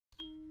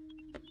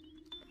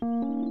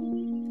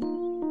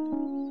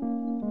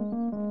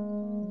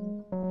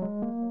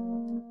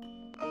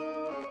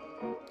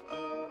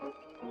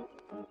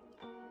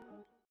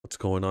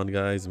going on,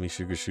 guys?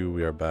 Mishugashu.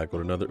 We are back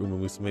with another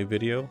Musume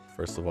video.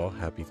 First of all,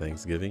 happy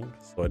Thanksgiving.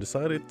 So I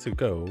decided to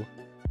go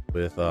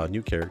with a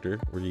new character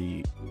where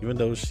even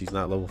though she's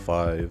not level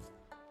 5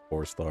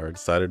 4-star,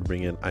 decided to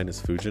bring in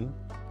Ines Fujin.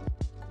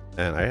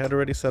 And I had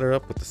already set her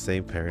up with the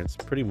same parents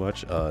pretty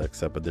much,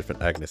 except a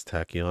different Agnes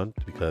Tachyon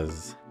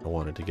because I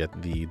wanted to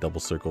get the double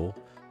circle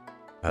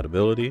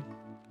compatibility.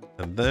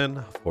 And then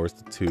of course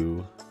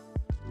the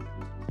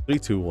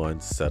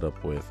 3-2-1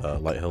 setup with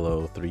light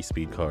hello, 3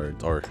 speed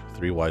cards, or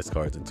 3 wise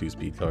cards and 2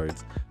 speed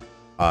cards.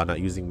 Not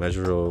using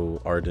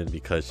Measuro Arden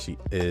because she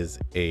is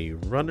a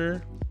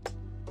runner,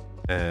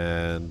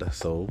 and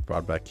so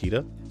brought back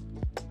Kita.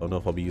 Don't know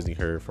if I'll be using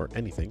her for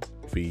anything.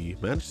 If we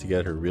manage to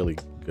get her really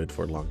good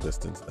for long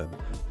distance, then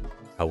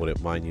I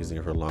wouldn't mind using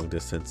her for long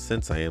distance,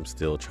 since I am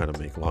still trying to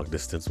make long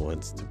distance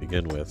ones to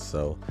begin with.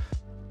 So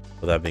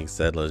with that being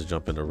said, let's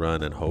jump into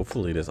run, and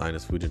hopefully this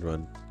Ines Fujin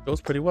run goes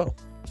pretty well.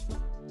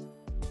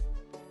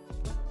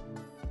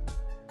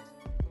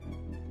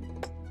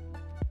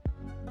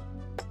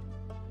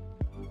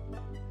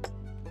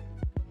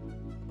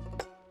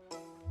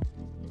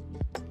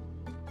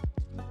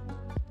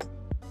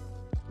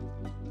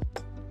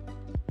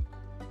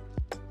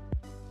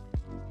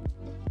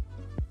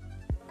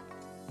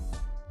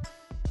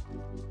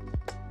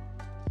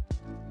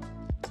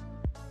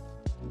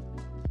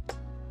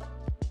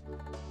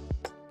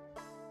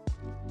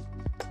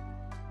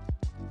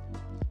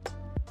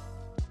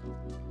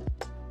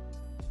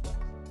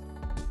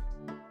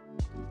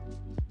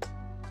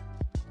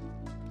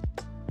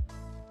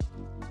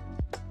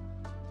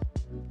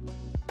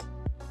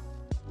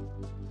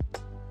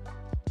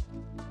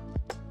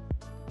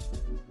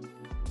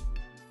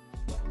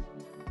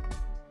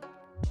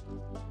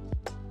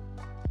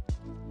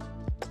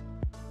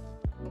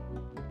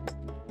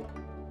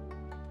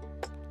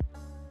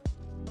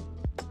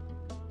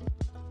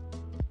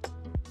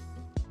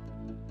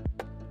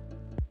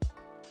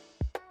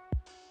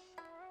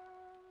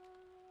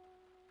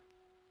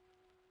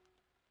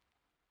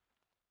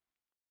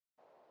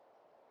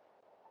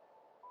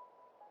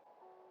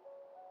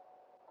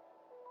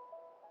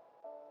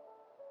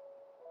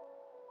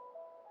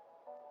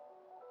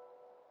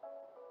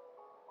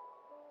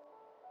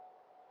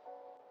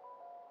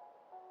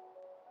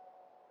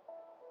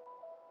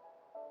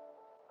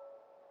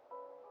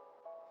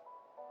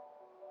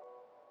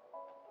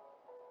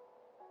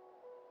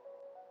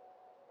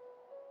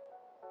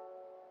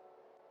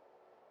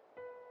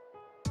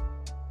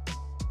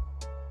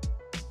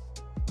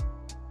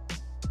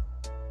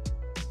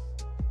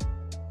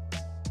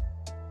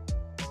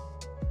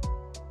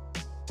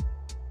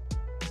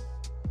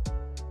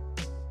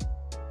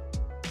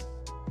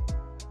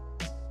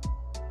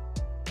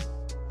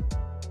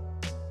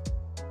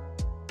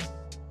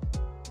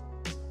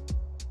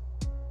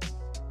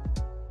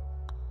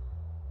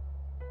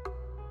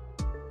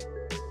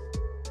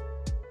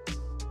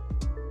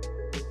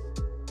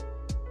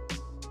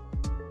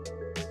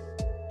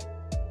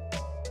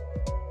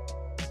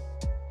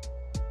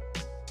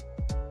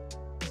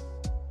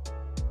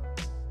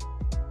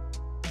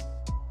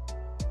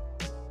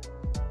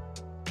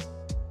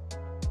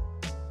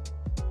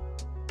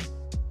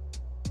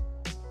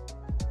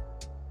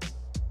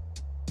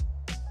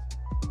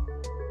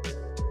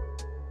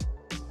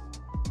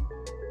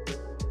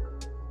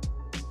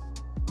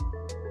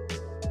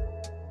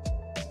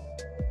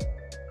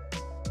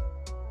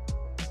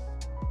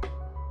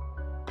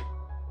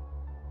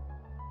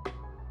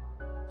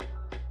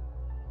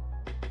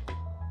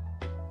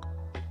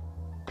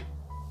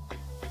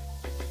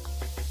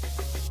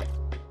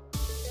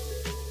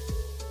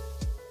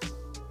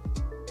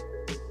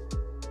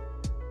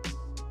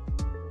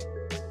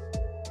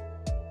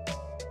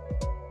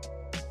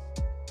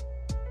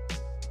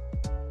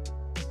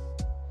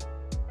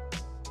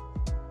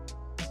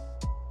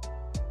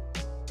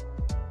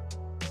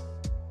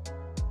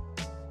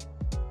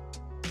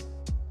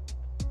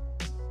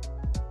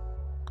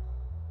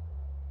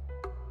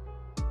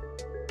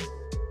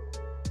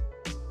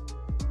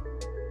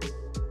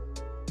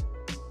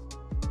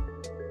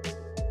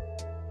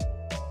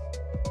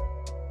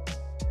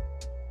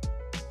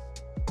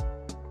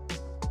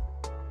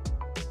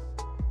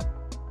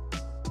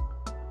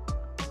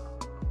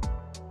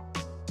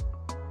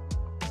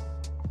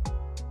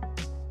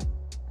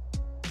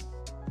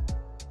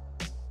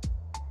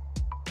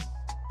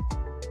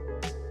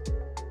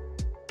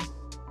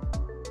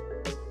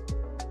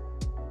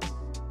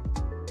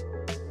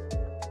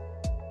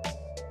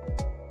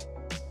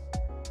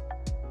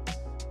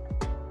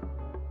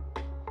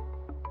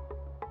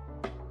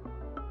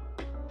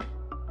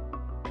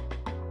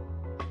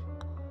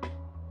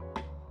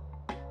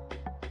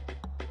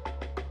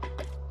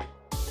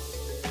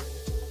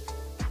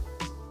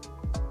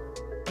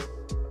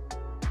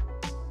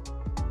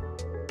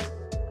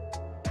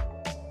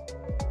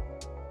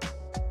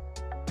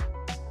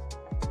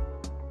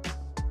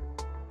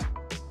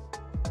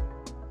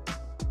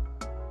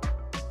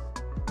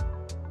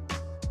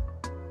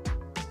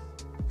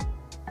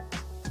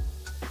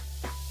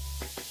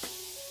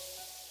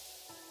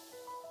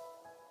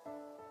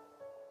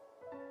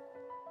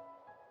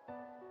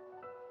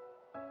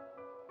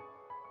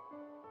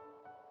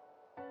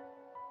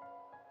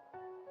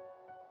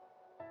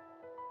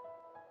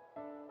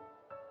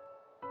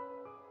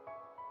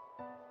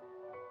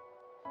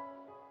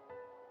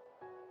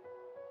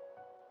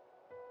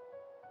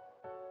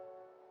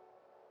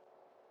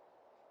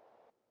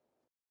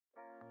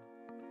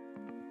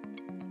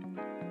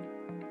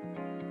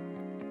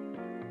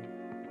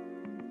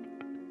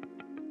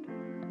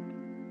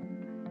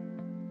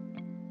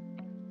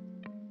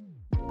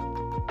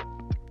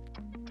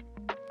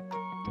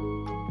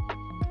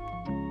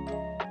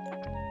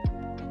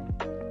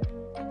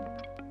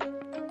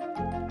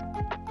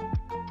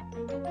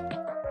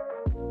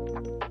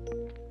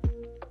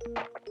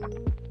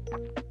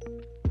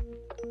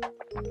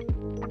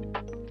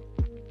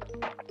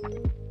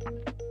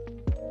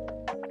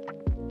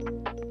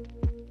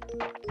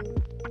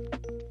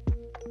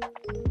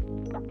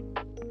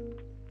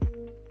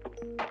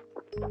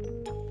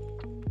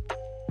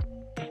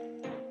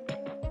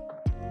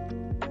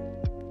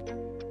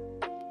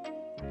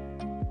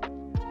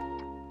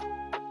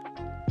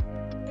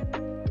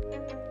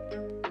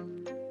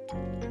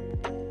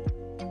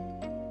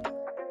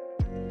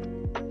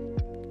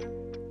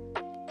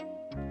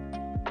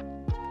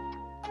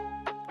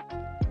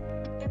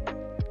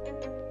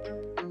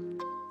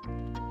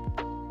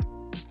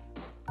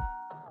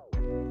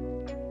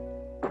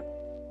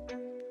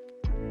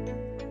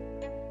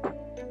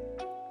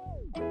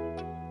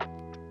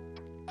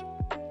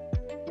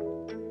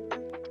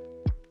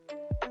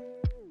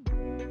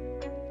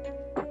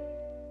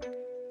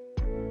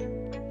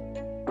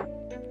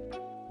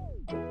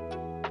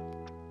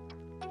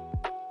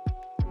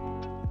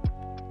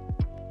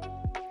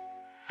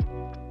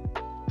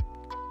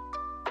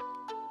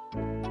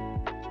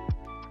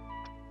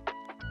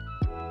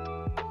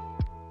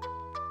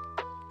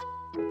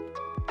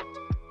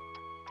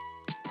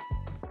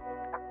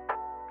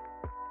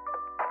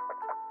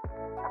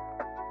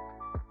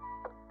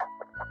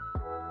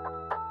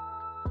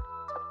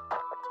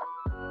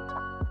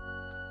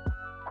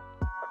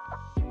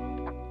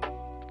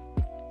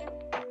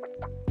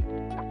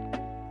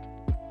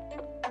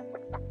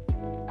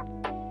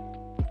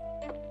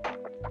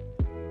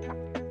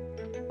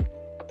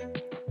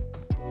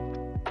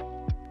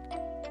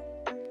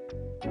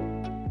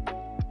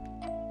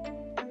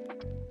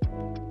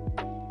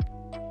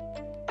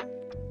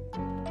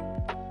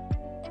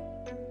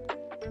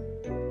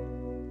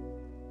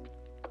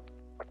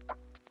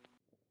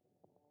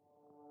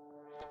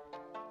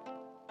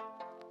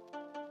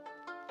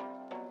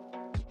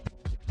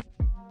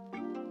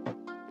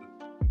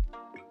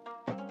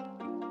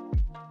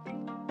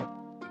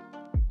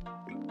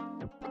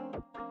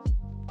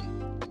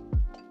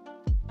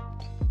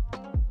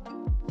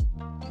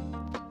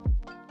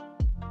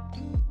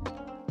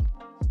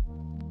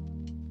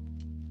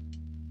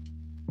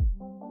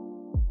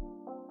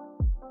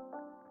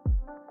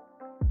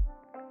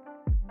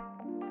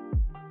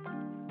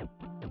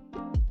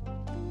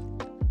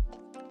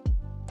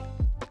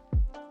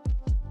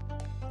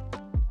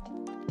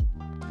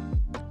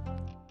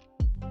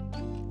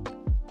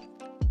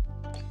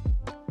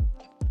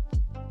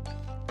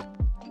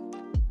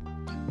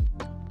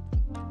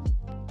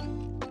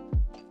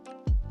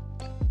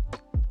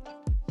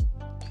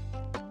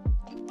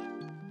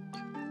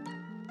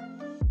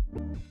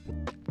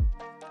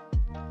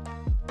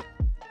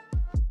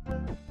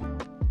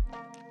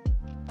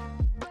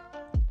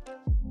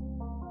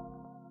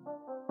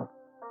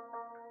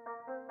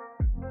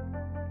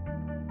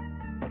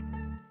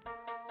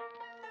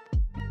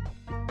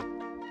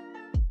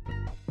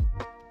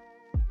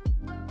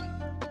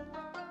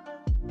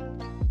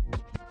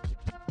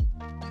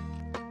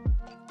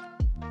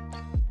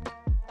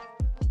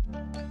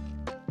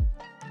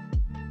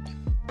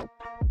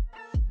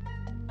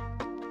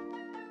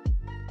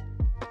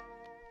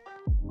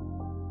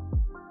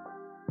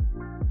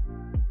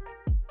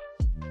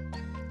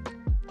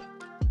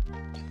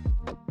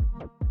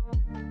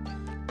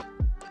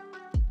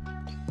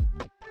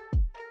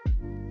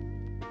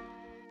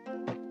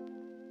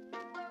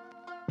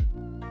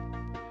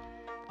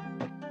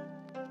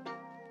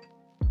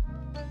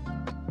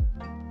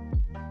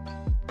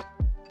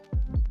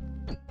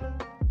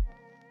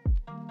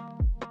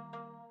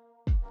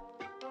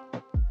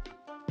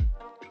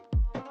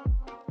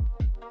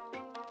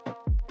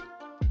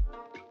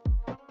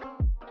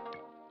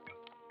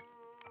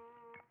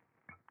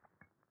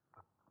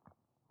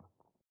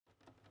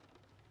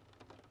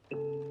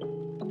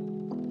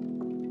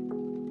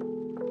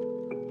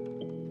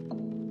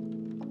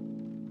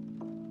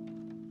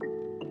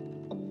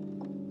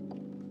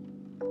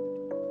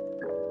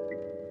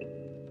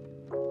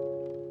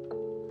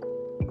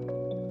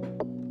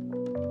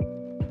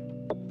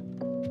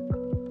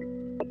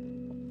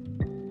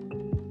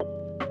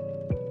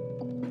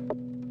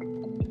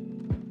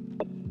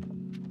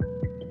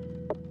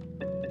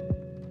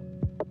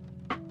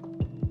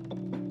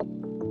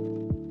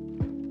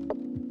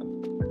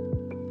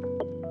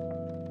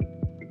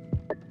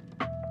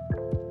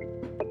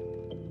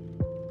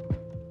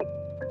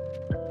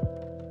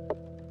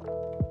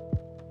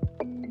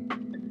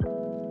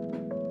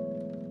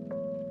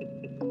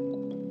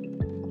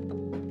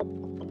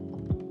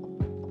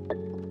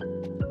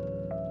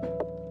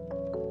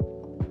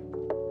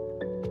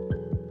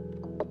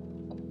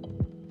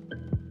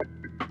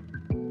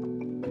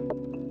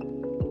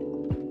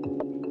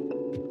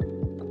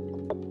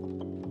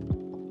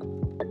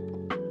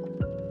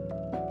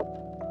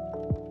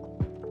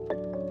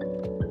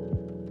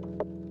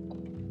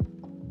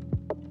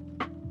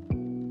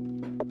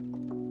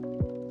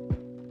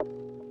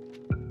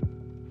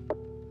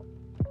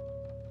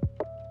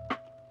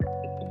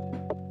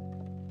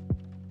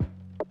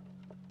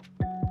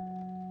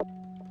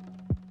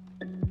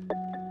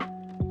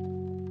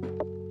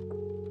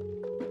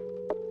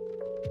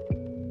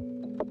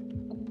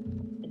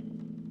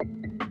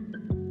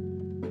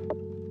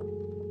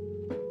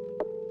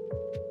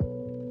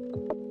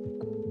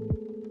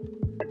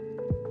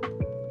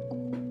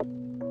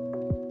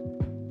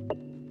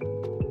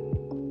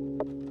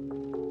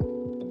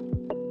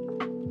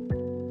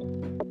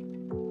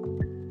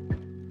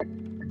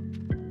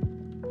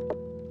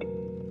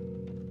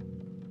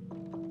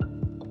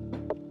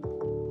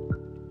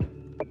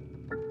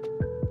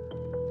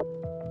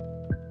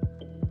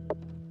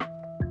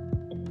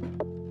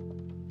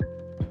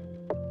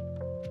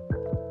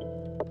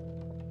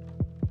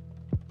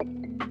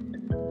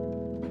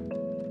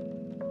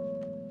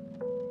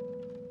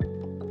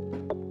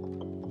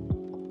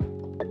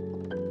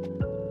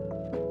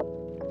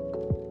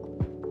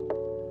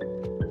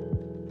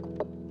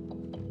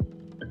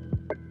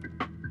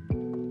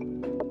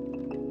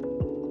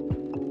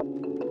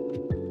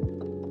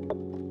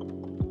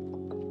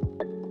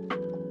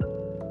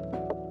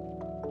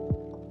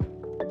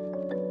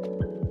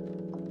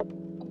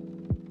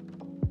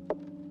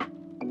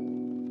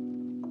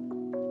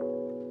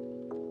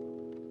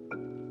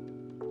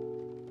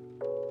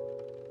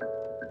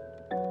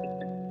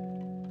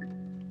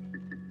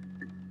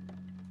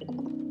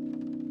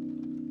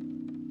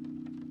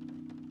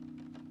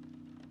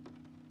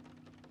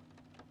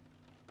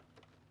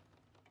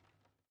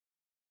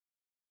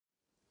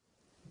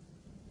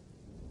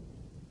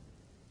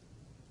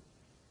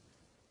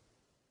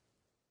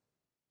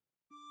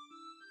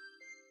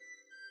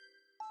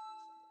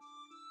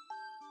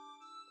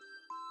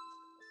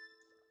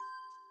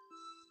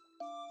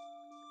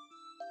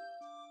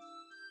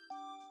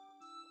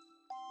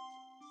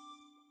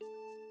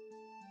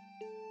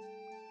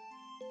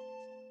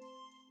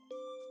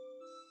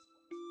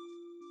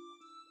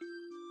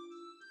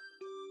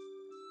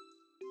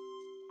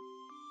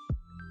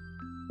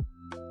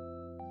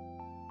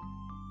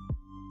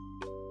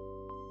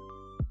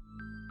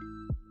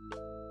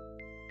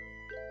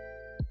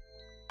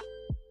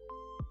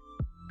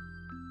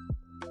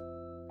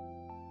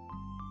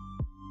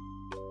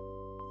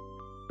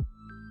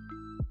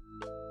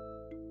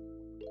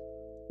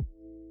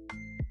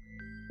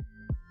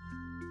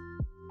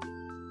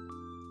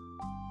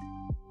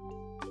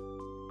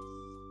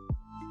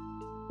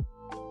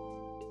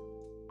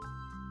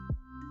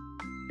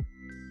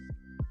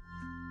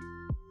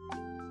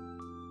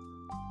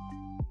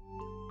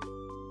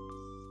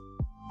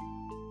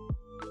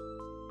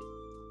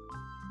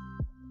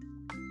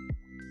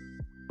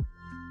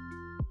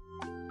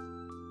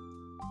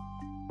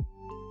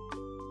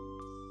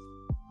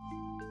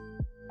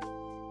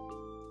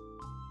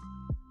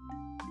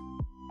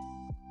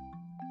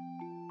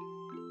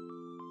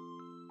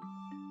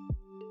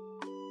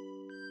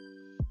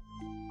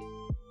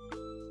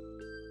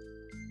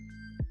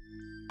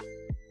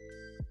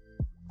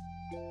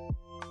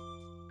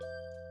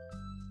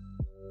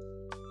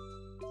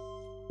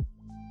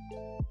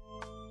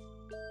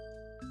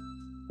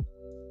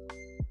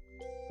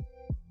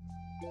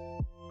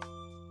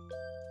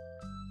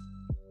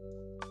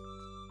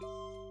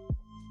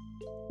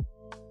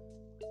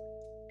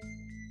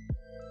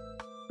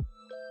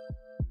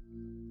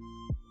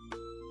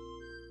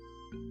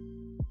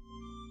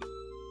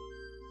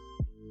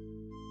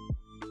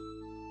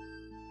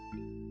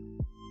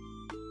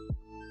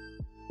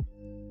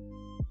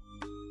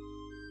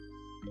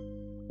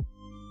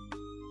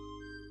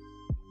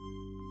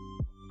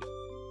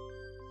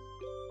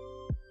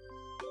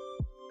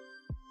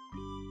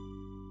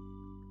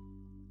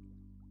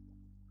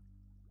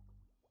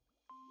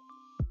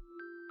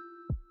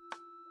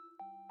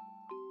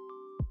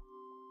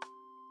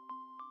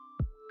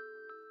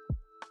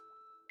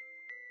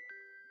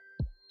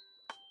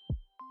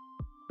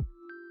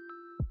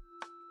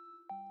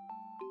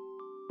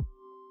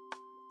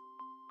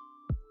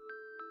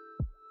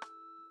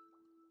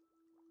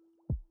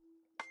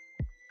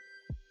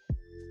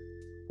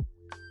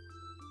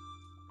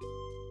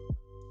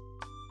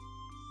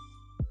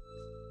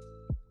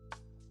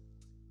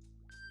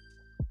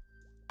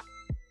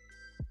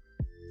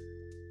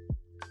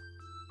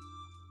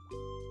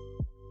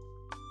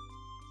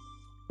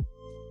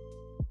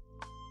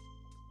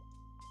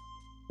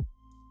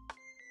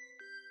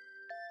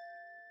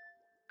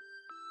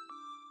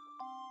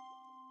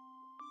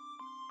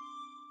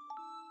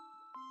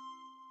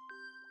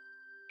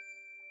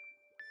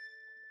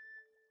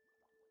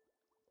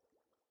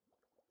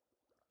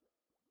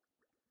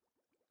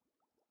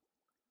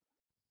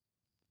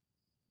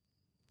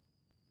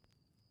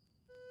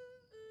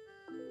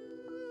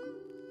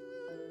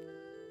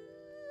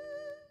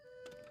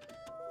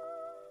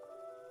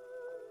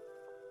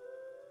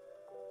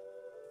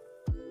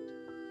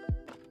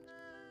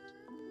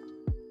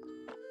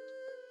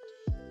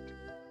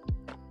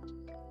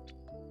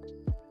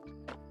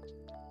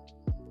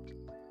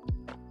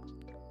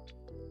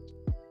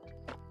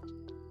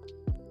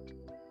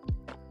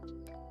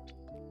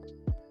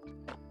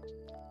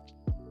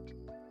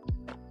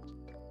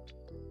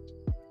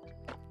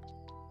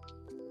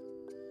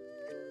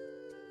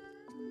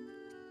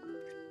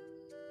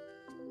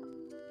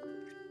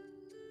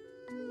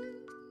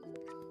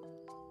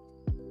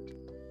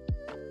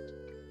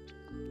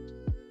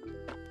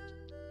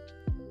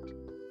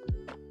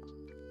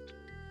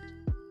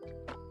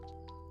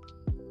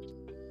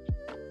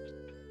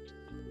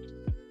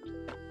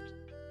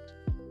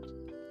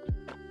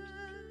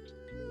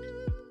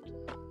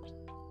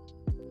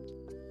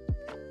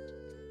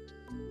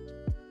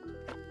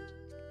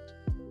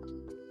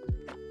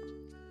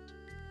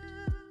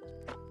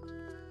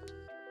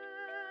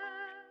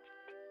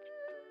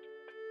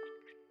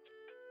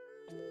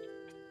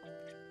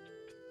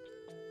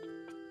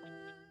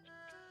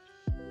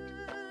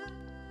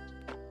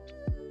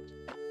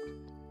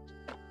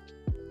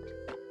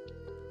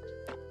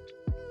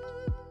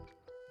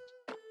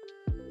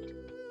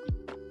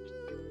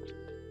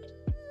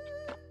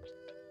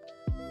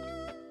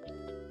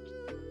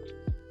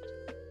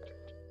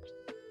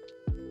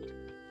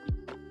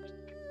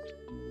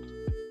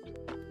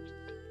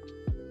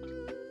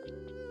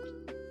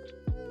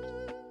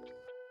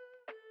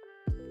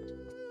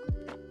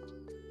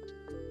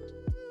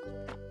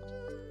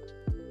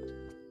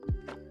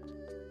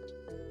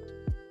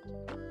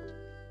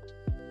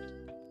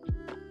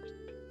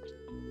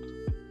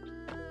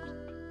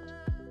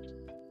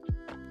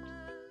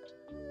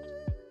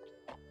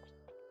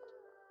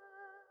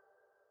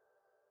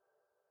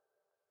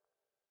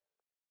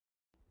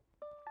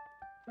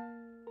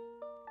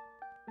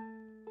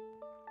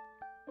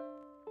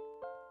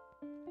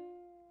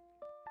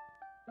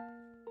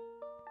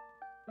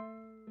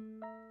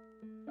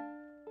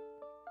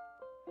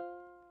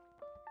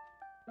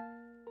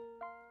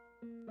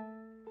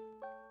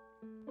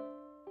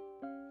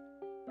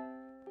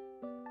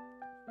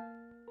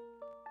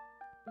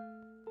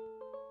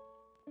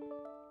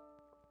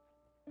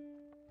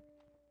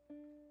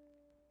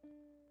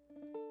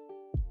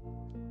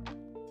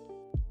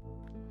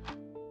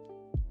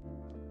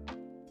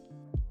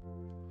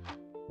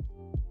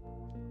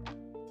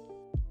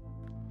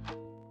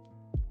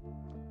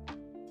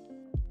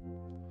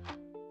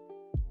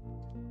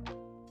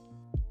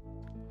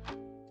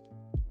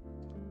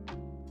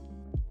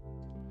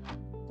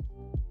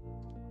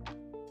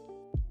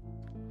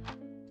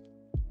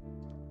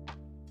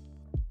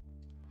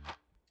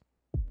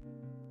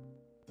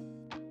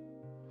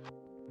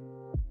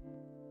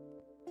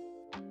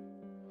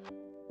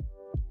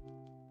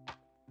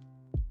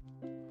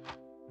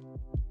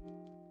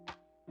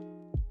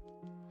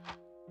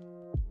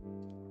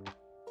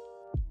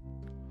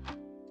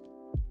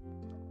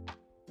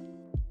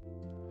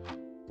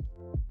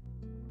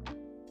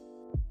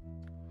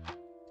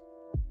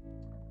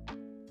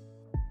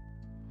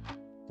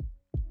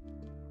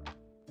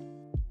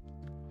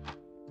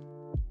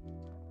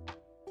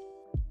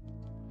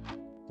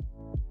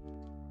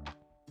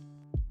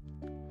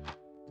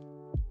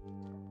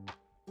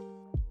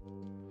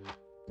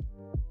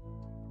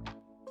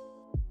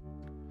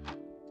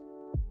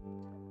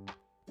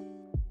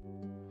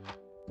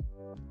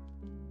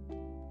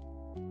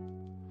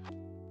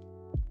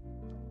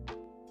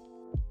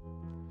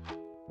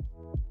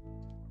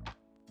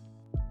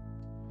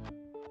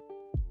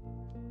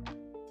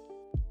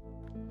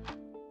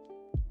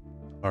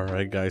 All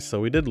right, guys. So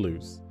we did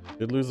lose.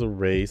 Did lose a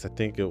race. I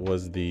think it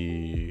was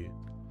the.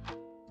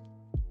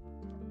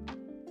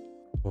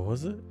 What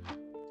was it?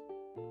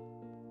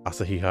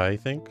 Asahi High, I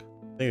think.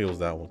 I think it was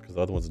that one because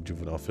the other one's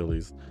juvenile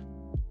fillies.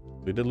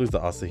 We did lose the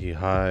Asahi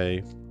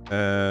High,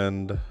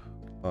 and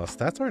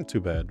stats aren't too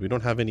bad. We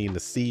don't have any in the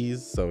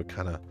C's, so it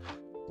kind of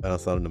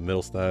balanced out in the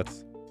middle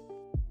stats.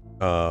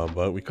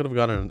 But we could have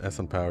gotten an S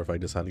on power if I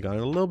just had gotten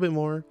a little bit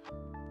more.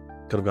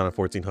 Could have gotten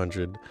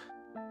 1400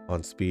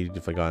 on speed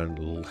if I got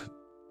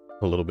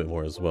a little bit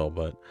more as well.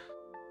 But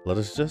let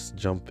us just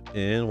jump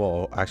in.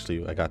 Well,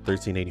 actually, I got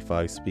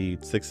 1385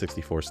 speed,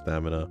 664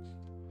 stamina,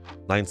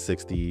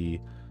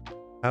 960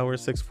 power,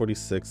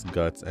 646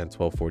 guts, and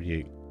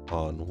 1248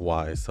 on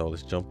Y. So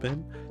let's jump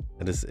in.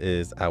 And this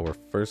is our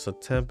first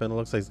attempt, and it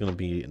looks like it's going to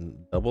be in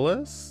double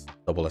S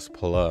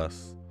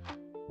plus.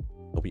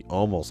 So we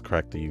almost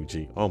cracked the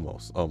UG.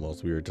 Almost.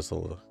 We were just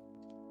a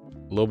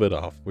little bit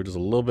off. We're just a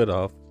little bit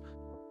off.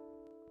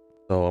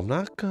 So I'm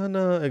not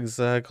gonna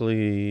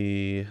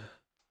exactly...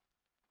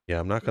 Yeah,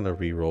 I'm not gonna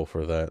re-roll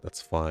for that.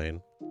 That's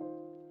fine.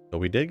 So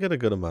we did get a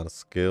good amount of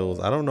skills.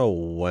 I don't know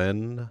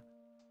when.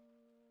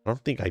 I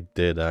don't think I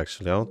did,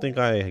 actually. I don't think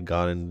I had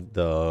gotten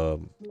the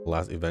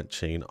last event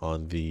chain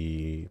on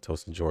the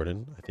Toast and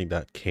Jordan. I think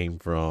that came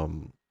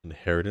from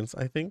Inheritance,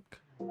 I think.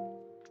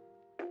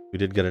 We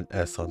did get an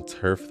S on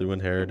Turf through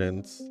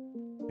Inheritance.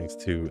 Thanks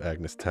to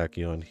Agnes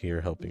Tachyon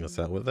here helping us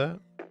out with that.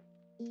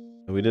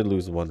 And we did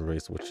lose one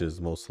race, which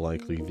is most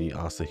likely the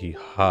Asahi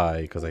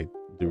High, because I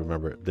did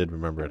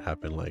remember it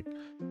happened like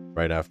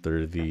right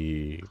after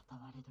the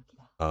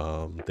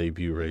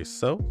debut race.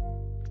 So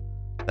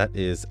that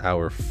is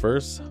our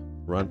first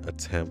run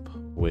attempt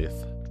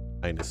with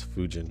Ines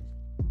Fujin.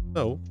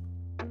 So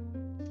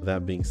with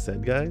that being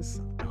said,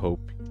 guys, I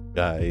hope you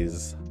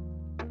guys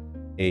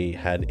is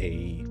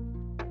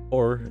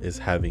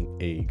having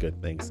a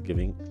good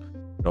Thanksgiving.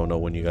 I don't know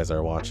when you guys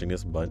are watching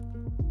this, but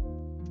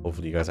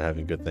hopefully you guys are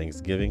having a good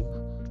Thanksgiving.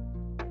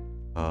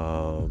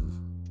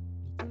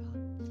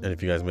 And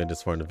if you guys made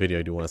this far in the video,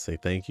 I do want to say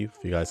thank you.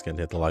 If you guys can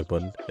hit the like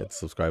button, hit the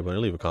subscribe button,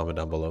 leave a comment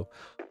down below.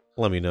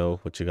 Let me know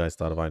what you guys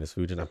thought of Ines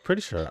Fujin. I'm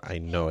pretty sure I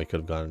know I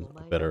could have gotten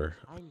a better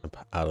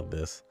out of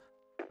this.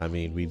 I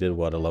mean, we did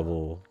what, a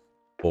level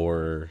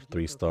 4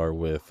 3-star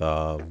with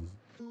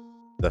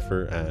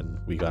Zephyr, and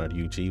we got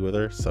an UG with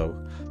her, so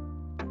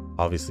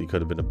obviously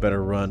could have been a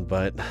better run,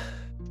 but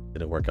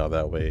didn't work out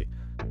that way.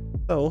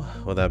 So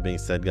with that being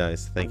said,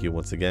 guys, thank you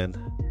once again.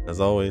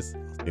 As always,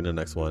 I'll see you in the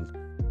next one.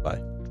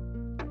 Bye.